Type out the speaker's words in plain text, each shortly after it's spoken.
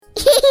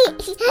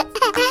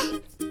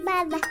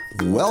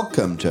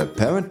Welcome to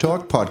Parent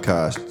Talk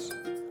Podcasts,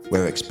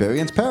 where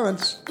experienced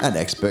parents and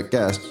expert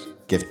guests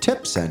give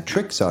tips and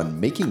tricks on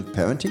making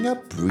parenting a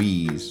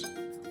breeze.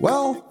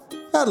 Well,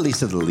 at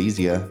least a little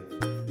easier.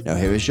 Now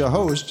here is your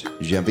host,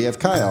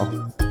 Genevieve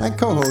Heather, and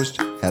co-host,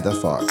 Heather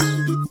Fox.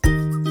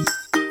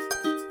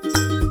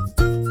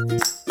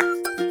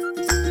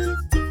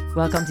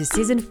 Welcome to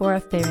Season 4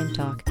 of Parent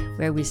Talk,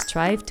 where we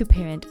strive to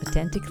parent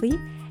authentically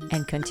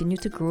and continue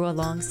to grow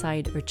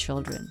alongside our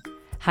children.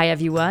 Hi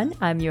everyone,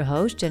 I'm your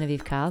host,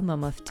 Genevieve Heather,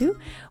 mom of two.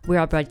 We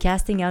are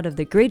broadcasting out of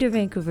the Greater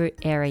Vancouver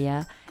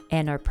area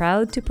and are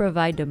proud to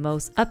provide the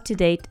most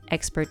up-to-date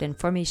expert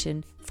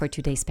information for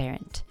today's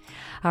parent.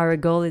 Our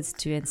goal is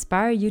to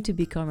inspire you to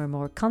become a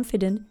more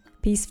confident,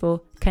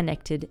 peaceful,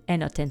 connected,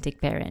 and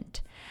authentic parent.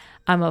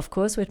 I'm of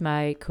course with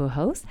my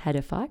co-host,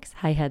 Heather Fox.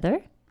 Hi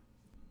Heather.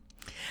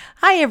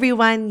 Hi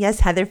everyone,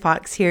 yes, Heather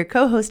Fox here,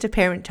 co-host of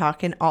Parent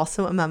Talk and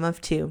also a mom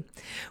of two.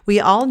 We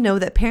all know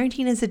that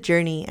parenting is a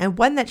journey and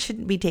one that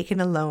shouldn't be taken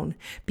alone.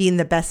 Being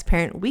the best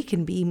parent we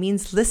can be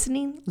means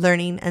listening,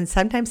 learning, and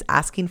sometimes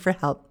asking for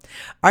help.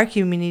 Our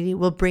community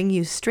will bring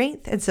you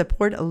strength and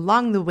support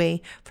along the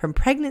way from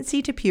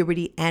pregnancy to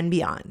puberty and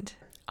beyond.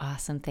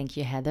 Awesome. Thank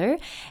you, Heather.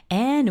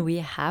 And we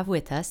have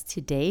with us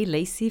today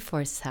Lacey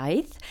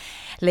Forsyth.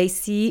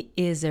 Lacey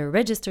is a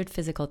registered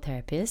physical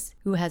therapist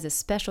who has a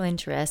special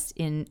interest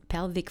in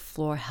pelvic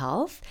floor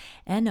health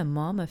and a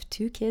mom of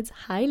two kids.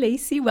 Hi,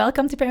 Lacey.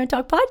 Welcome to Parent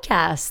Talk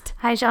Podcast.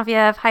 Hi,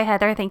 Genevieve. Hi,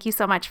 Heather. Thank you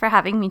so much for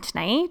having me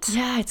tonight.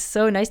 Yeah, it's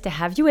so nice to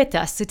have you with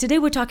us. So today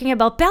we're talking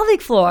about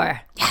pelvic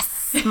floor.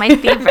 Yes, my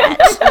favorite.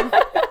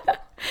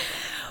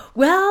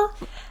 Well,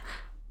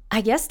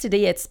 I guess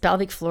today it's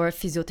pelvic floor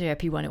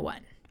physiotherapy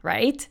 101.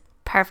 Right?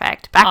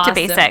 Perfect. Back Awesome.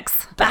 to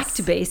basics. Back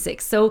to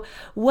basics. So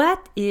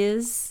what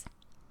is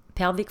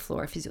pelvic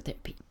floor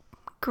physiotherapy?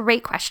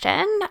 Great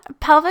question.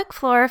 Pelvic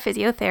floor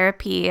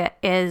physiotherapy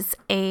is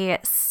a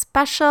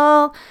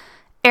special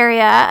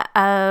area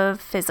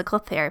of physical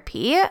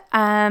therapy.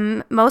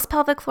 Most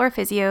pelvic floor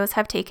physios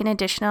have taken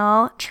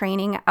additional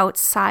training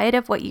outside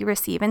of what you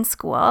receive in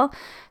school.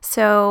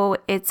 So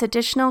it's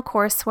additional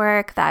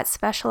coursework that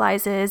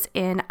specializes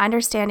in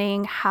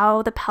understanding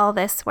how the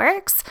pelvis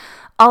works,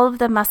 all of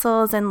the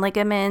muscles and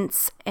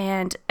ligaments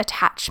and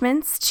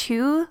attachments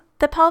to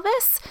the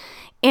pelvis.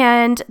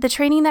 And the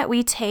training that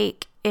we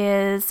take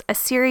is a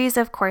series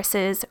of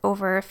courses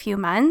over a few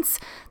months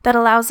that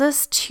allows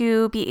us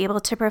to be able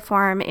to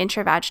perform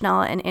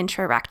intravaginal and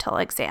intrarectal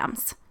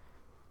exams.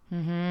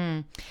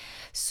 Mm-hmm.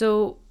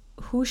 So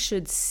who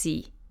should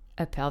see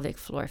a pelvic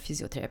floor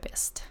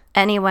physiotherapist?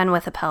 Anyone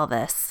with a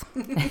pelvis.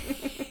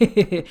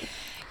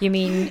 You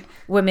mean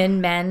women,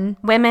 men?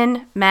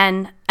 Women,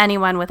 men,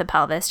 anyone with a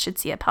pelvis should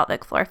see a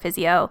pelvic floor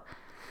physio.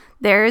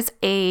 There's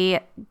a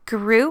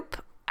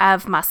group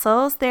of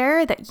muscles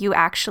there that you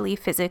actually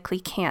physically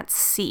can't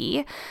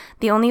see.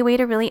 The only way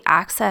to really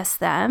access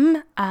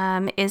them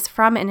is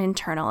from an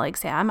internal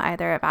exam,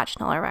 either a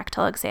vaginal or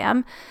rectal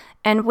exam.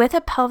 And with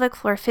a pelvic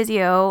floor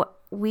physio,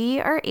 we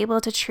are able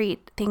to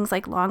treat things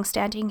like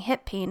long-standing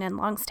hip pain and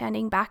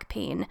long-standing back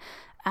pain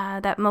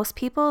that most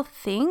people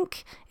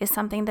think is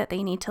something that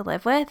they need to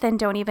live with and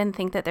don't even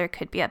think that there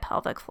could be a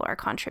pelvic floor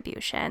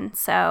contribution.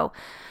 So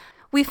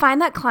we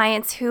find that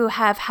clients who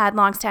have had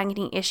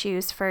long-standing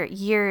issues for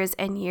years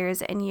and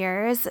years and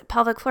years,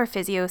 pelvic floor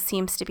physio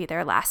seems to be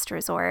their last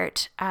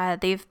resort.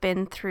 They've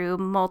been through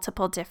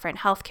multiple different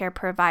healthcare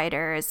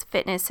providers,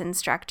 fitness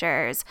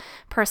instructors,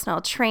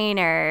 personal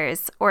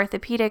trainers,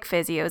 orthopedic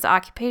physios,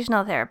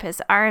 occupational therapists,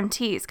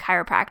 RMTs,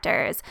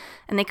 chiropractors,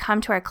 and they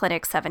come to our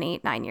clinic 7,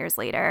 8, 9 years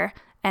later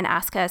and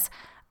ask us,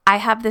 I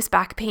have this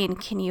back pain,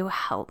 can you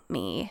help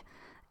me?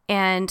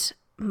 And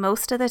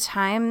most of the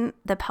time,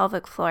 the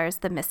pelvic floor is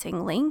the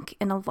missing link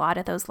in a lot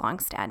of those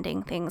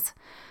long-standing things.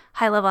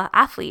 High-level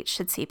athletes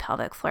should see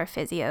pelvic floor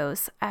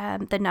physios.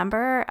 The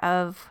number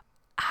of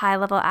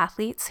high-level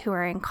athletes who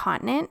are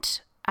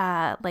incontinent,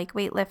 like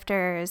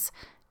weightlifters,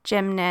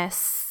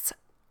 gymnasts,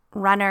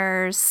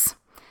 runners,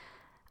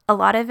 a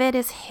lot of it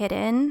is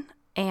hidden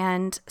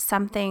and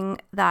something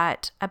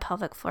that a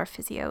pelvic floor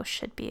physio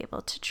should be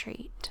able to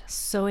treat.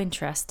 So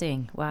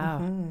interesting. Wow.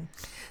 Mm-hmm.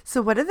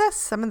 So what are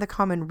some of the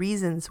common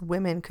reasons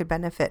women could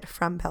benefit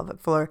from pelvic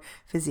floor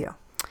physio?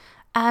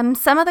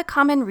 Some of the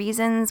common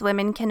reasons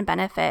women can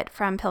benefit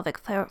from pelvic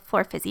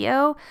floor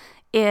physio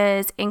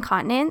is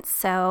incontinence,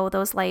 so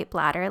those light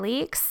bladder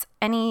leaks.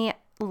 Any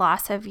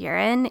loss of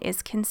urine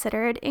is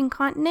considered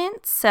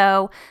incontinence.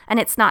 So, and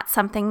it's not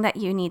something that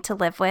you need to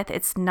live with.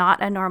 It's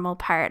not a normal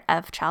part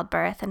of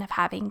childbirth and of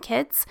having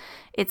kids.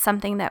 It's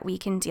something that we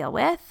can deal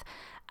with.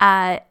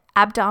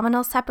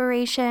 Abdominal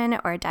separation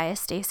or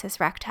diastasis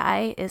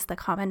recti is the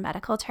common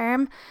medical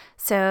term.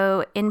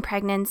 So in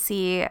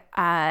pregnancy,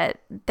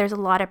 there's a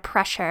lot of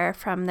pressure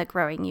from the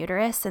growing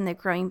uterus and the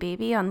growing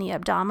baby on the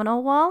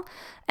abdominal wall,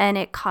 and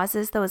it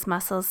causes those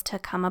muscles to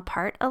come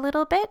apart a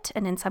little bit,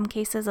 and in some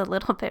cases a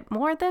little bit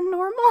more than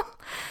normal.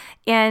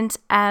 And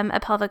a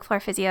pelvic floor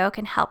physio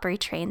can help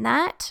retrain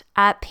that.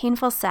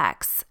 Painful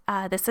sex.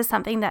 This is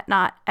something that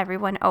not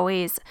everyone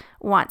always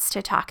wants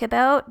to talk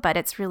about, but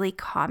it's really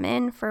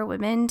common for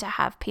women to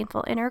have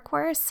painful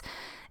intercourse.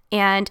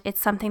 And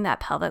it's something that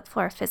pelvic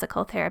floor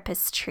physical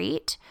therapists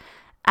treat.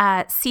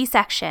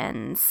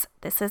 C-sections.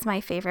 This is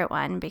my favorite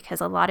one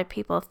because a lot of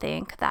people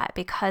think that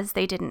because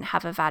they didn't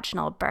have a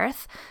vaginal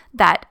birth,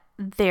 that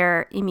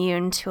they're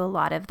immune to a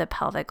lot of the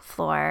pelvic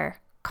floor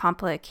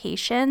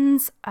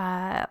complications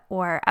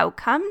or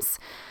outcomes,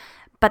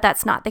 but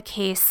that's not the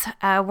case.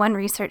 One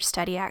research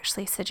study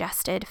actually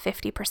suggested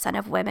 50%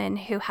 of women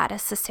who had a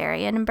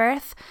cesarean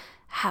birth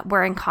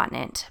were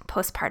incontinent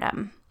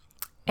postpartum.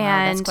 Wow,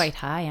 And that's quite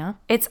high, huh?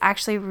 It's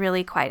actually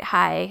really quite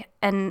high,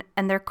 and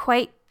they're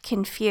quite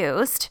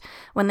confused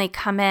when they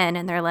come in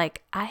and they're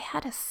like, I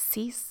had a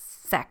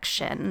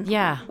C-section.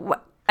 Yeah.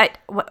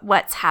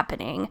 What's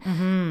happening?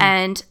 Mm-hmm.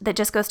 And that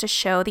just goes to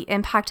show the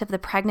impact of the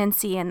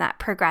pregnancy and that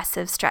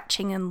progressive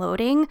stretching and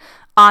loading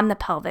on the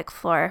pelvic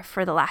floor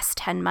for the last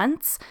 10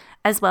 months,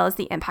 as well as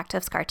the impact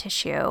of scar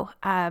tissue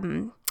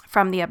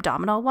from the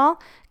abdominal wall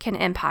can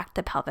impact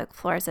the pelvic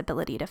floor's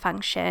ability to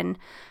function.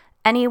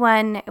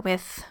 Anyone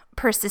with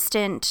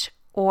persistent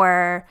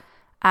or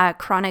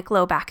chronic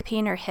low back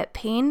pain or hip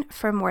pain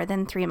for more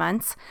than 3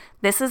 months.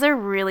 This is a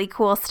really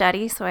cool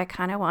study, so I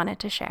kind of wanted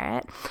to share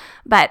it.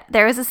 But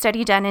there was a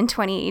study done in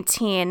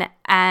 2018,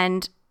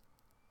 and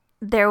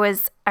there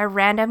was a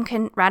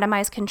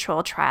randomized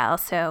control trial.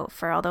 So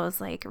for all those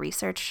like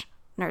research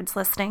nerds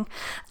listening,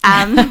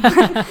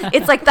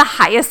 it's like the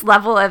highest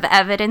level of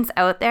evidence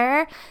out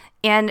there.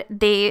 And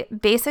they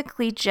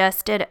basically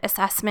just did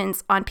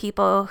assessments on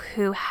people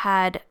who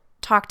had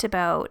talked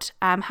about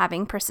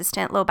having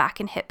persistent low back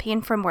and hip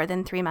pain for more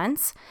than 3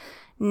 months.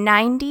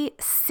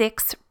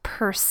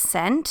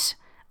 96%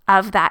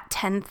 of that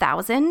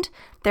 10,000,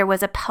 there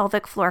was a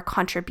pelvic floor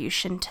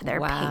contribution to their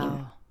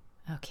pain.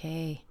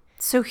 Okay.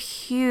 So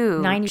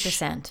huge.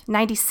 90%.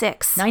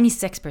 96.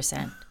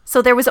 96%.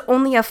 So there was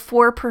only a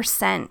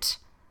 4%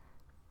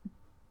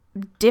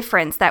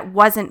 difference that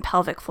wasn't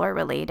pelvic floor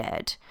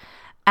related.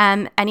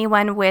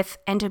 Anyone with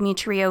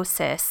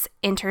endometriosis,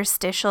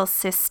 interstitial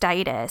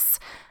cystitis,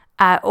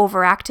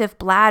 overactive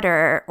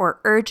bladder or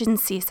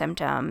urgency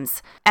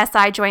symptoms,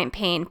 SI joint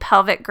pain,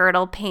 pelvic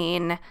girdle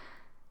pain,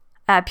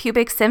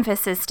 pubic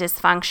symphysis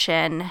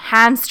dysfunction,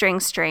 hamstring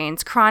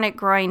strains, chronic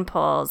groin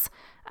pulls,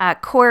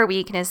 core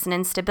weakness and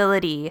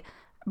instability,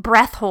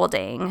 breath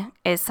holding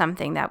is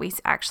something that we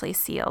actually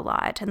see a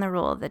lot, and the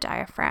role of the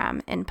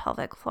diaphragm in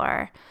pelvic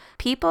floor.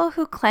 People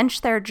who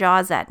clench their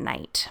jaws at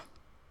night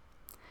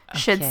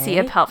should see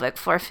a pelvic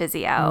floor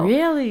physio.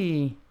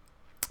 Really?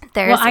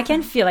 Well, I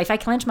can feel if I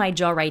clench my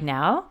jaw right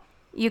now.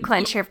 You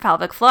clench your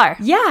pelvic floor.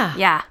 Yeah.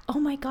 Yeah. Oh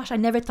my gosh, I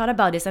never thought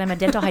about this, and I'm a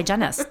dental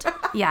hygienist.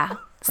 Yeah.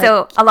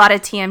 So a lot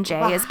of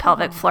TMJ is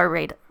pelvic floor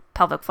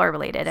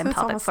related and so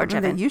pelvic floor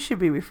driven. That you should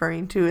be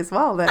referring to as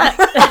well. Then.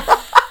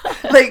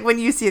 Like when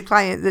you see a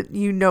client that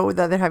you know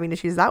that they're having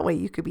issues that way,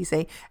 you could be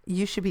saying,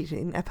 you should be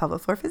doing a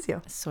pelvic floor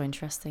physio. So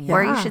interesting. Yeah.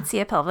 Or you should see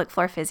a pelvic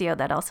floor physio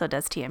that also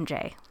does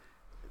TMJ.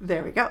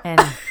 There we go.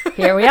 And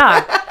here we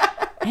are.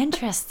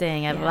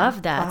 Interesting. I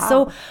love that. Wow.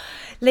 So,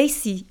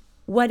 Lacey,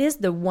 what is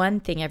the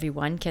one thing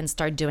everyone can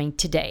start doing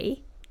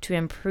today to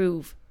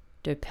improve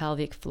their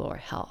pelvic floor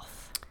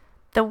health?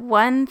 The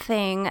one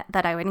thing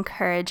that I would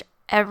encourage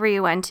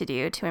everyone to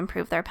do to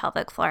improve their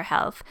pelvic floor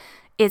health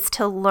is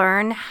to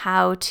learn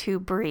how to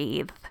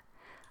breathe.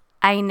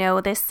 I know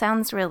this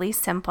sounds really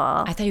simple.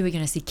 I thought you were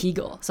going to say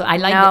Kegel. So I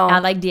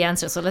like the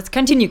answer. So let's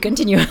continue.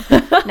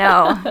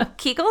 No,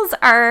 Kegels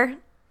are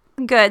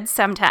good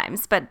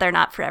sometimes, but they're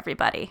not for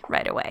everybody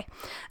right away.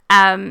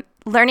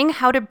 Learning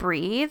how to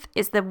breathe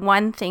is the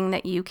one thing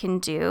that you can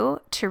do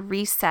to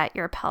reset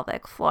your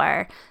pelvic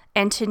floor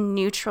and to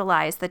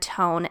neutralize the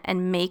tone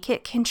and make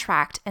it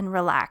contract and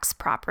relax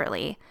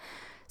properly.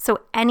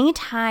 So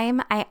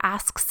anytime I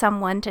ask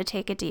someone to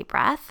take a deep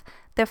breath,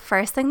 the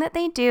first thing that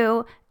they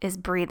do is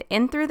breathe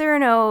in through their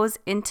nose,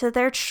 into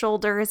their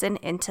shoulders, and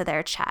into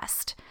their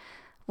chest.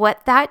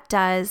 What that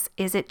does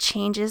is it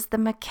changes the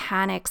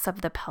mechanics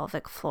of the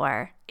pelvic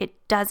floor.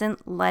 It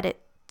doesn't let it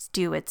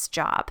do its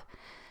job.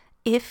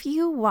 If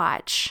you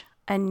watch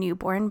a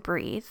newborn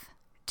breathe,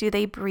 do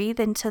they breathe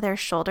into their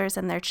shoulders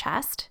and their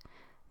chest?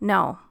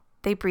 No,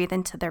 they breathe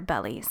into their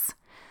bellies.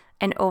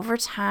 And over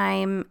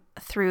time,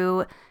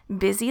 through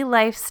busy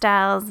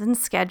lifestyles and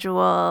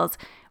schedules,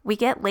 we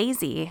get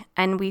lazy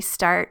and we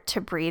start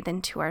to breathe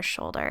into our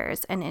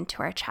shoulders and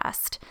into our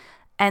chest.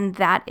 And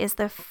that is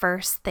the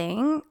first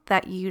thing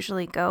that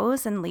usually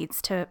goes and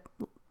leads to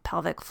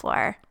pelvic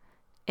floor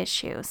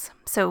issues.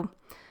 So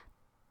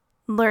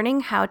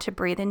learning how to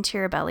breathe into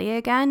your belly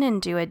again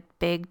and do a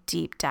big,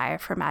 deep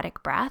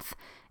diaphragmatic breath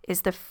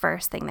is the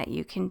first thing that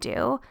you can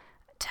do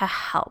to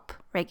help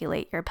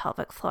regulate your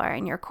pelvic floor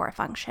and your core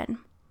function.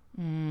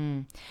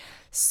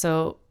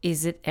 So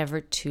is it ever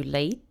too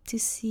late to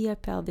see a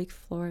pelvic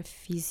floor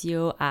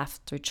physio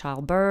after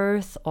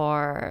childbirth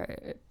or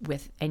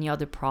with any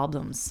other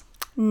problems?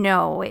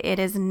 No, it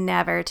is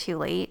never too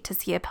late to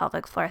see a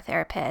pelvic floor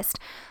therapist.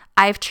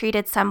 I've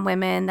treated some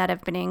women that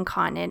have been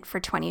incontinent for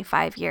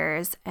 25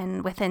 years,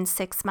 and within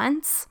 6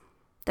 months,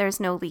 there's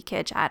no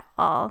leakage at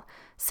all.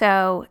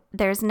 So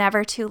there's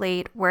never too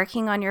late.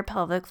 Working on your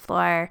pelvic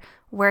floor,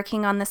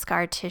 working on the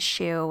scar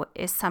tissue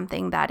is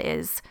something that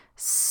is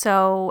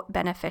so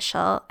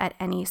beneficial at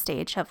any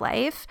stage of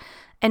life.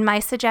 And my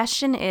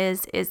suggestion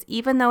is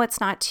even though it's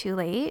not too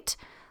late,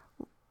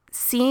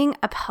 seeing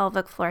a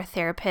pelvic floor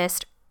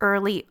therapist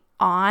early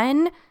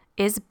on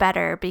is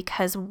better,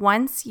 because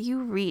once you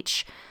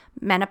reach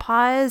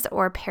menopause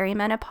or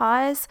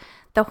perimenopause,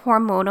 the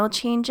hormonal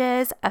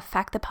changes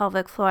affect the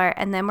pelvic floor,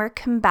 and then we're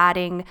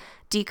combating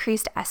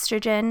decreased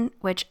estrogen,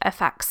 which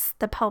affects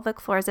the pelvic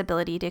floor's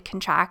ability to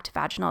contract,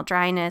 vaginal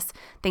dryness,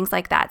 things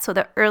like that. So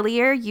the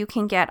earlier you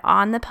can get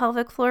on the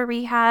pelvic floor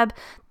rehab,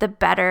 the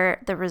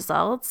better the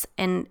results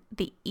and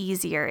the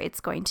easier it's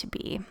going to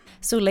be.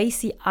 So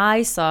Lacey,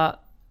 I saw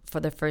for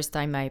the first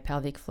time my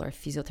pelvic floor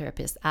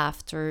physiotherapist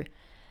after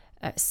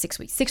 6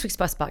 weeks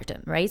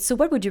postpartum, right? So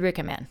what would you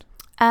recommend?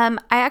 I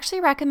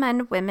actually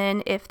recommend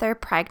women, if they're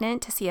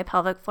pregnant, to see a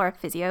pelvic floor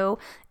physio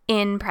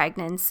in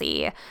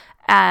pregnancy.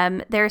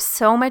 There's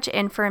so much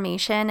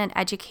information and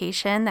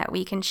education that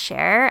we can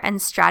share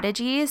and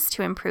strategies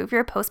to improve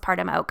your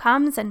postpartum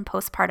outcomes and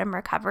postpartum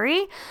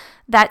recovery,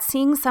 that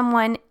seeing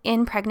someone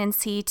in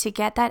pregnancy to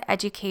get that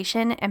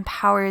education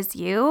empowers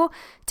you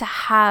to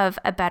have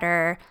a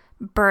better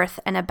birth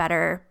and a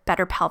better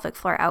pelvic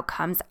floor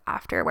outcomes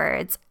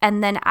afterwards.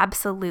 And then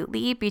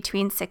absolutely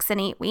between 6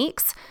 and 8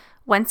 weeks,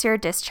 once you're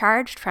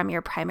discharged from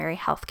your primary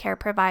healthcare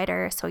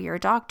provider, so your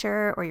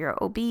doctor or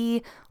your OB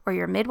or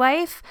your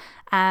midwife,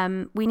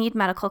 we need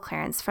medical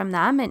clearance from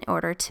them in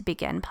order to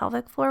begin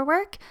pelvic floor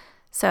work.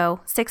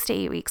 So 6 to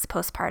 8 weeks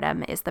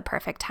postpartum is the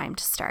perfect time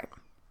to start.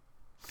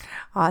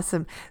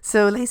 Awesome.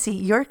 So Lacey,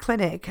 your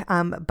clinic,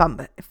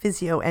 Bump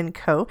Physio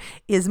Co,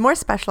 is more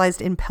specialized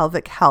in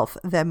pelvic health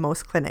than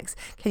most clinics.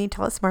 Can you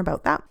tell us more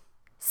about that?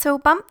 So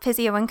Bump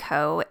Physio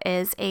Co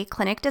is a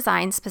clinic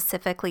designed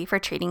specifically for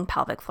treating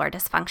pelvic floor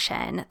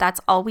dysfunction. That's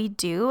all we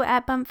do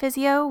at Bump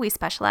Physio. We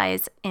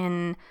specialize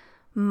in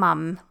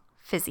mom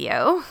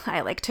physio, I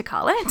like to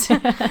call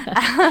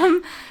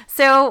it.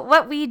 So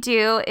what we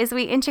do is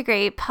we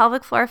integrate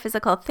pelvic floor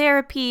physical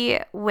therapy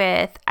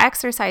with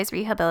exercise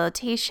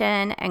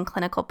rehabilitation and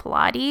clinical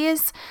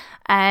Pilates.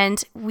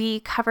 And we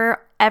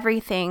cover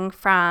everything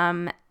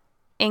from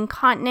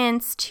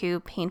incontinence to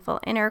painful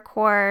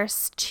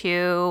intercourse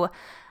to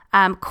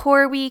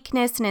core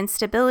weakness and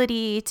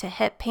instability to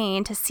hip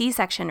pain to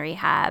C-section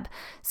rehab.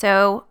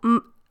 So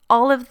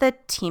all of the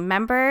team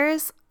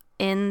members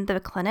in the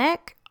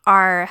clinic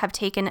have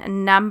taken a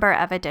number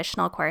of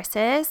additional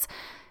courses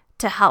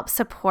to help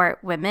support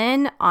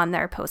women on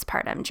their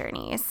postpartum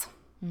journeys.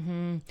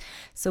 Mm-hmm.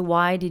 So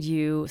why did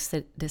you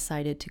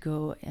decided to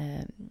go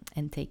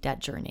and take that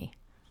journey?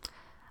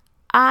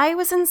 I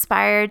was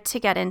inspired to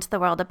get into the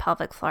world of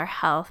pelvic floor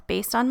health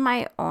based on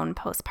my own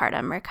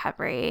postpartum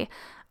recovery.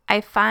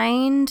 I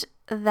find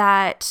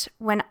that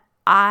when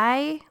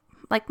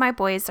my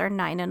boys are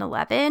 9 and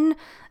 11,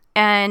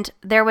 and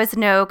there was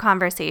no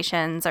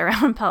conversations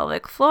around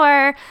pelvic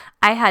floor.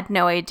 I had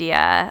no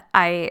idea.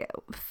 I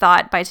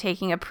thought by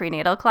taking a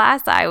prenatal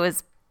class, I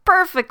was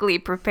perfectly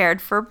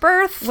prepared for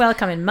birth.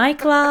 Welcome in my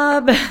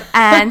club.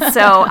 And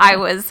so I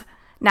was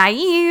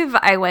naive.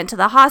 I went to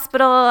the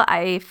hospital.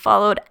 I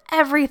followed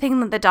everything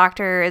that the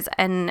doctors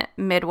and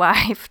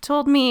midwife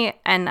told me,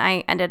 and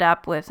I ended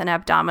up with an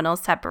abdominal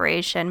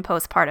separation,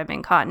 postpartum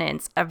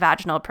incontinence, a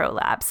vaginal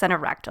prolapse, and a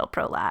rectal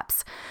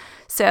prolapse.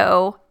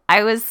 So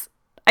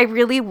I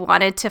really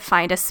wanted to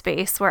find a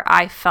space where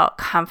I felt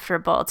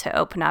comfortable to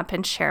open up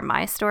and share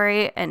my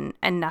story, and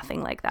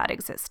nothing like that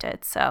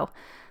existed. So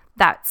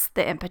that's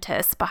the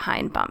impetus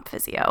behind Bump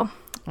Physio.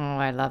 Oh,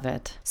 I love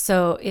it.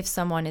 So if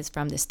someone is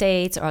from the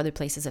States or other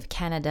places of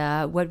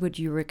Canada, what would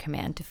you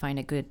recommend to find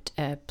a good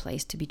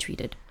place to be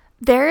treated?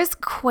 There's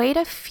quite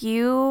a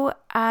few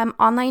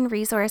online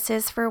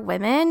resources for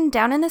women.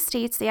 Down in the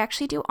States, they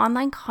actually do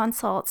online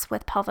consults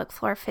with pelvic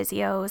floor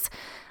physios.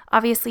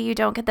 Obviously, you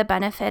don't get the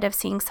benefit of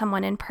seeing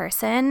someone in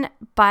person,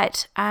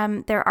 but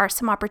there are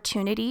some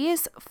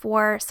opportunities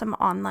for some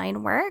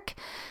online work.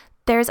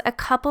 There's a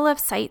couple of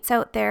sites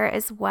out there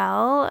as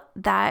well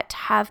that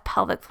have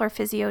pelvic floor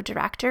physio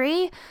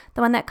directory.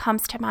 The one that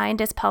comes to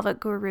mind is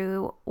Pelvic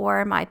Guru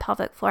or My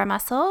Pelvic Floor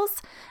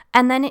Muscles.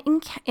 And then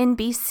in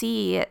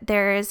BC,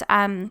 there's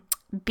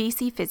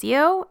BC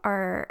Physio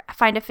or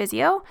Find a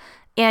Physio.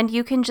 And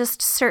you can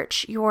just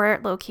search your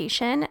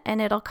location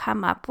and it'll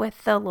come up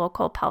with the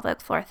local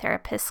pelvic floor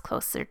therapist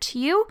closer to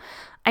you.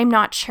 I'm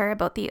not sure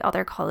about the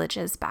other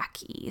colleges back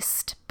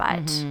east,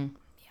 but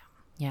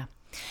yeah.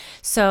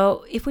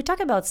 So if we talk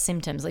about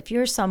symptoms, if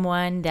you're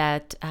someone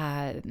that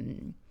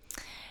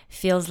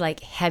feels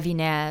like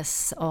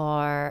heaviness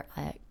or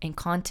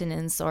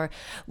incontinence, or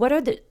what are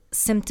the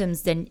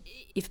symptoms then?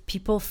 If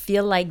people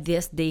feel like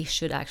this, they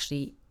should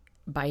actually,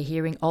 by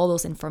hearing all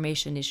those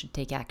information, they should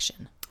take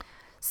action.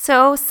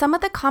 So some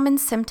of the common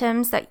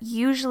symptoms that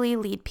usually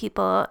lead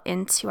people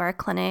into our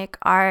clinic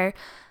are,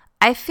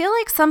 I feel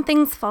like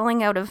something's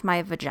falling out of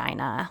my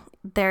vagina.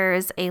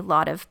 There's a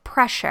lot of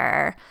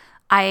pressure.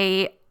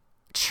 I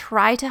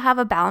try to have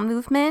a bowel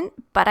movement,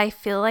 but I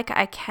feel like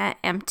I can't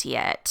empty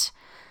it.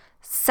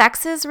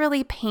 Sex is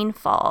really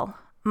painful.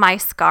 My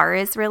scar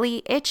is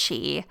really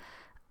itchy.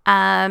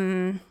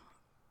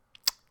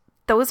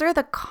 Those are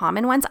the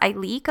common ones. I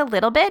leak a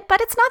little bit,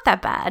 but it's not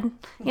that bad.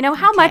 You know,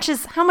 how much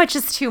is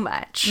too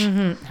much?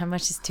 Mm-hmm. How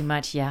much is too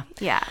much? Yeah.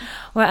 Yeah.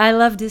 Well, I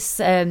love this,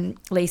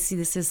 Lacey.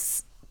 This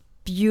is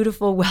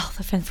beautiful wealth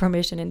of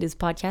information in this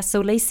podcast.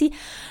 So, Lacey,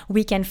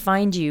 we can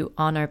find you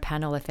on our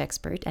panel of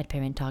experts at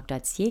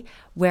parenttalk.ca.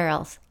 Where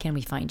else can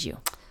we find you?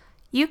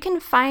 You can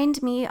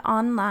find me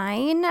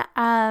online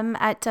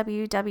at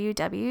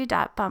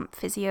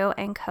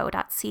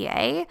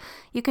www.bumpphysio.co.ca.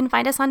 You can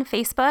find us on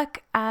Facebook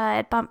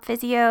at Bump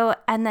Physio,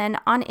 and then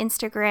on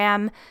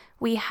Instagram,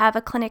 we have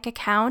a clinic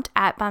account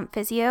at Bump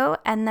Physio,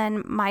 and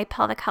then my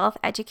pelvic health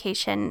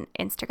education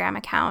Instagram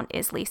account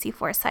is Lacey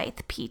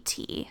Forsyth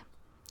PT.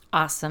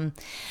 Awesome.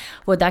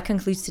 Well, that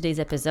concludes today's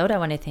episode. I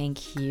want to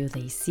thank you,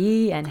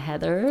 Lacey and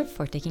Heather,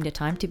 for taking the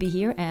time to be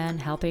here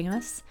and helping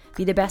us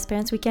be the best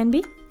parents we can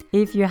be.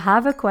 If you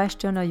have a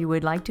question or you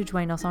would like to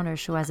join us on our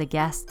show as a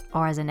guest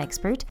or as an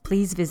expert,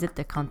 please visit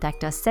the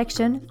Contact Us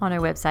section on our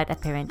website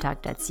at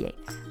parenttalk.ca.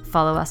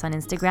 Follow us on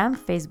Instagram,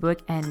 Facebook,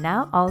 and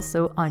now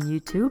also on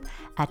YouTube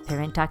at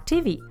Parent Talk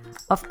TV.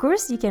 Of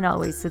course, you can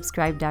always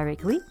subscribe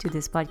directly to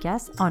this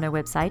podcast on our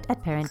website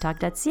at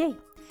parenttalk.ca.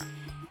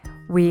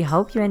 We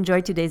hope you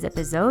enjoyed today's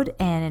episode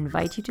and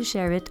invite you to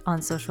share it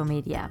on social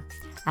media.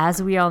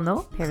 As we all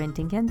know,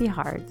 parenting can be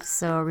hard,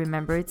 so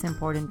remember it's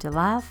important to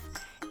laugh,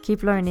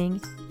 keep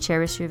learning,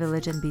 cherish your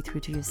village, and be true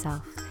to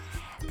yourself.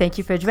 Thank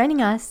you for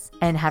joining us,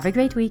 and have a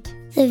great week.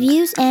 The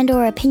views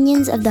and/or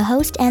opinions of the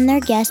host and their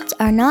guests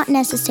are not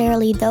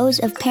necessarily those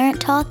of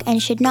Parent Talk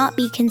and should not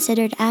be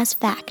considered as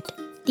fact.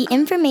 The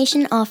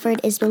information offered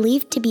is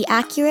believed to be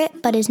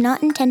accurate but is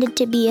not intended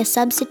to be a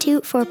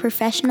substitute for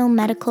professional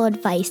medical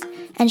advice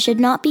and should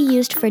not be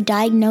used for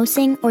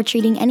diagnosing or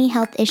treating any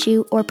health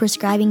issue or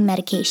prescribing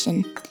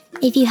medication.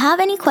 If you have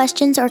any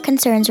questions or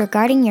concerns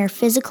regarding your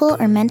physical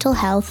or mental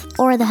health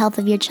or the health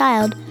of your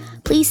child,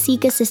 please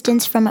seek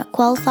assistance from a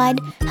qualified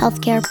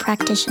healthcare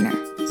practitioner.